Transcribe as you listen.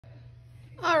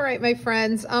All right, my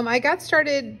friends, I got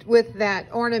started with that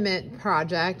ornament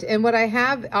project, and what I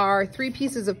have are 3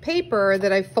 pieces of paper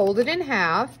that I folded in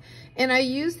half, and I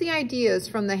used the ideas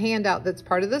from the handout that's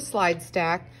part of the slide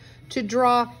stack to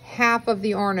draw half of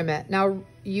the ornament. Now,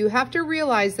 you have to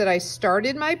realize that I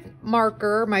started my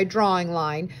marker, my drawing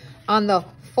line, on the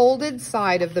folded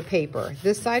side of the paper.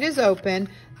 This side is open,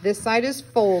 this side is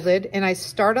folded, and I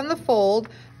start on the fold.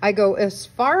 I go as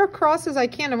far across as I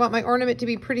can. I want my ornament to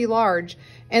be pretty large.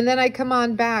 And then I come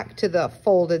on back to the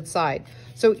folded side.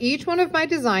 So each one of my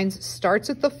designs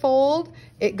starts at the fold,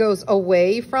 it goes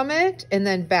away from it, and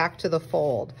then back to the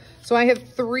fold. So I have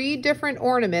 3 different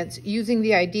ornaments using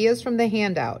the ideas from the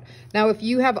handout. Now, if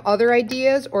you have other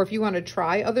ideas or if you want to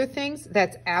try other things,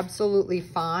 that's absolutely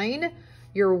fine.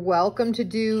 You're welcome to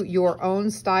do your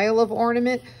own style of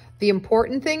ornament. The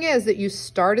important thing is that you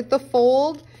start at the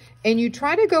fold and you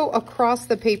try to go across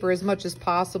the paper as much as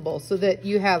possible so that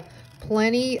you have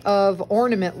plenty of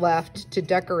ornament left to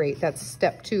decorate. That's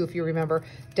step 2, if you remember.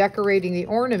 Decorating the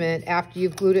ornament after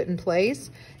you've glued it in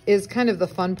place is kind of the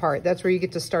fun part. That's where you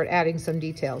get to start adding some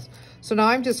details. So now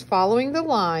I'm just following the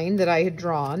line that I had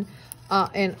drawn,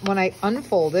 and when I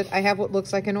unfold it, I have what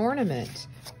looks like an ornament.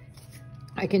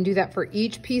 I can do that for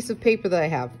each piece of paper that I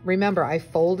have. Remember, I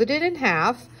folded it in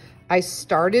half. I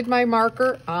started my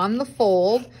marker on the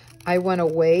fold. I went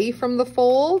away from the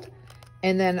fold,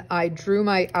 and then I drew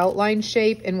my outline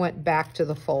shape and went back to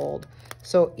the fold.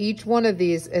 So each one of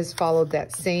these has followed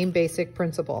that same basic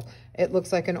principle. It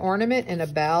looks like an ornament and a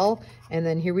bell. And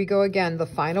then here we go again, the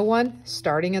final one,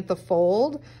 starting at the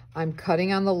fold. I'm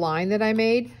cutting on the line that I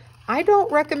made. I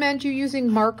don't recommend you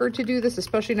using marker to do this,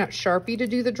 especially not Sharpie to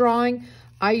do the drawing.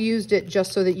 I used it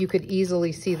just so that you could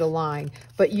easily see the line.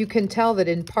 But you can tell that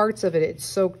in parts of it, it's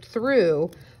soaked through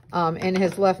and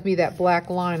has left me that black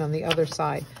line on the other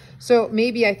side. So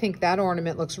maybe I think that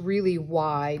ornament looks really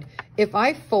wide. If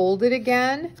I fold it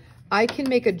again, I can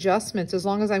make adjustments as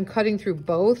long as I'm cutting through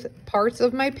both parts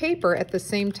of my paper at the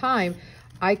same time.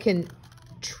 I can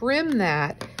trim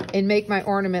that and make my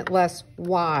ornament less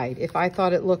wide if I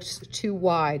thought it looked too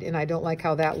wide and I don't like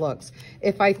how that looks.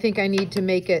 If I think I need to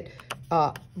make it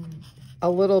a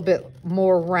little bit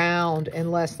more round and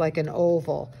less like an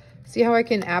oval. See how I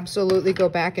can absolutely go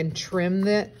back and trim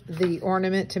the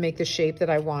ornament to make the shape that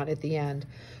I want at the end.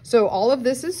 So all of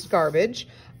this is garbage.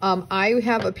 I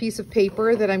have a piece of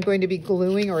paper that I'm going to be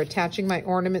gluing or attaching my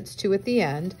ornaments to at the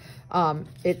end.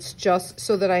 It's just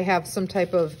so that I have some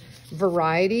type of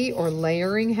variety or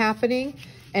layering happening.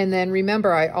 And then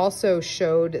remember, I also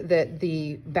showed that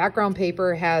the background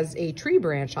paper has a tree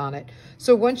branch on it.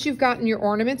 So once you've gotten your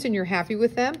ornaments and you're happy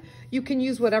with them, you can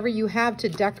use whatever you have to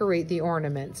decorate the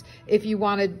ornaments. If you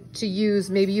wanted to use,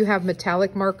 maybe you have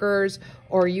metallic markers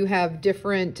or you have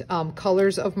different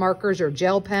colors of markers or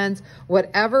gel pens,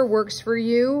 whatever works for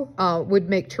you would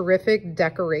make terrific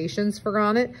decorations for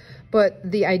on it. But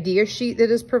the idea sheet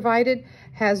that is provided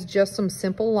has just some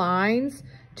simple lines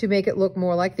to make it look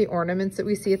more like the ornaments that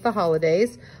we see at the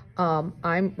holidays.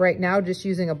 I'm right now just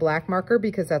using a black marker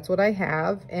because that's what I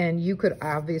have, and you could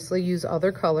obviously use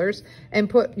other colors and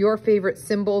put your favorite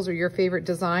symbols or your favorite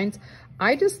designs.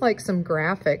 I just like some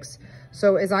graphics.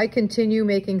 So as I continue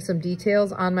making some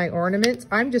details on my ornaments,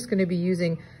 I'm just going to be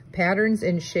using patterns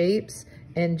and shapes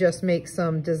and just make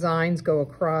some designs go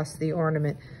across the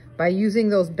ornament. By using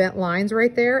those bent lines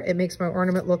right there, it makes my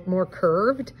ornament look more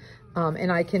curved.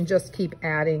 And I can just keep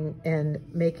adding and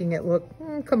making it look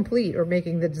complete or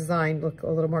making the design look a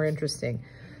little more interesting.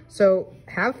 So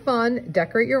have fun,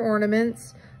 decorate your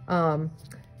ornaments.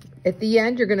 At the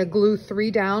end, you're gonna glue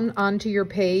 3 down onto your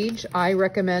page. I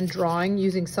recommend drawing,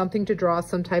 using something to draw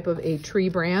some type of a tree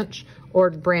branch or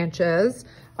branches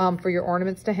for your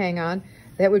ornaments to hang on.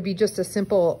 That would be just a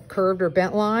simple curved or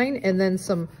bent line, and then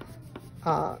some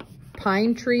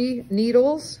pine tree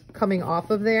needles coming off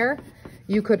of there.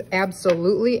 You could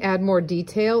absolutely add more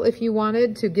detail if you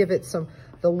wanted to give it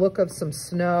the look of some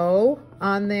snow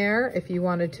on there. If you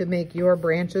wanted to make your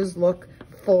branches look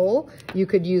full, you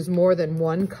could use more than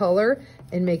one color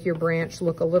and make your branch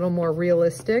look a little more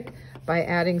realistic by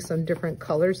adding some different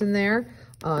colors in there.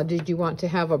 Did you want to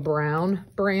have a brown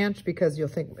branch because you'll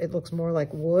think it looks more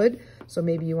like wood? So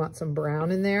maybe you want some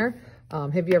brown in there.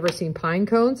 Have you ever seen pine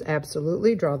cones?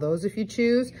 Absolutely. Draw those if you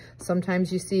choose.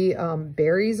 Sometimes you see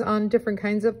berries on different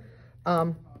kinds of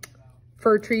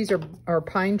fir trees or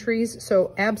pine trees.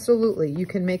 So absolutely, you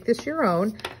can make this your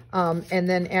own. And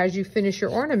then as you finish your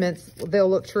ornaments, they'll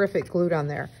look terrific glued on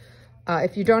there.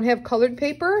 If you don't have colored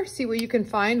paper, see what you can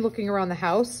find looking around the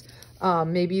house.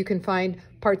 Maybe you can find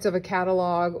parts of a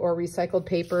catalog or recycled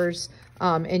papers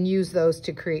and use those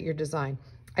to create your design.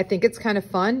 I think it's kind of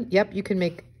fun. Yep, you can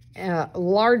make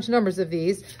large numbers of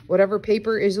these. Whatever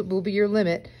paper is will be your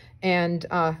limit. And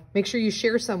make sure you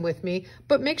share some with me.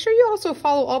 But make sure you also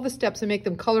follow all the steps and make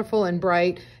them colorful and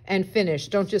bright and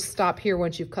finished. Don't just stop here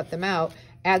once you've cut them out.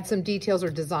 Add some details or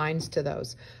designs to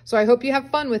those. So I hope you have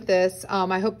fun with this.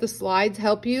 I hope the slides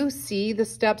help you see the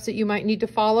steps that you might need to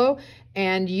follow,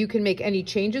 and you can make any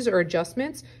changes or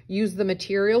adjustments. Use the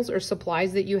materials or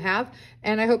supplies that you have,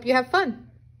 and I hope you have fun.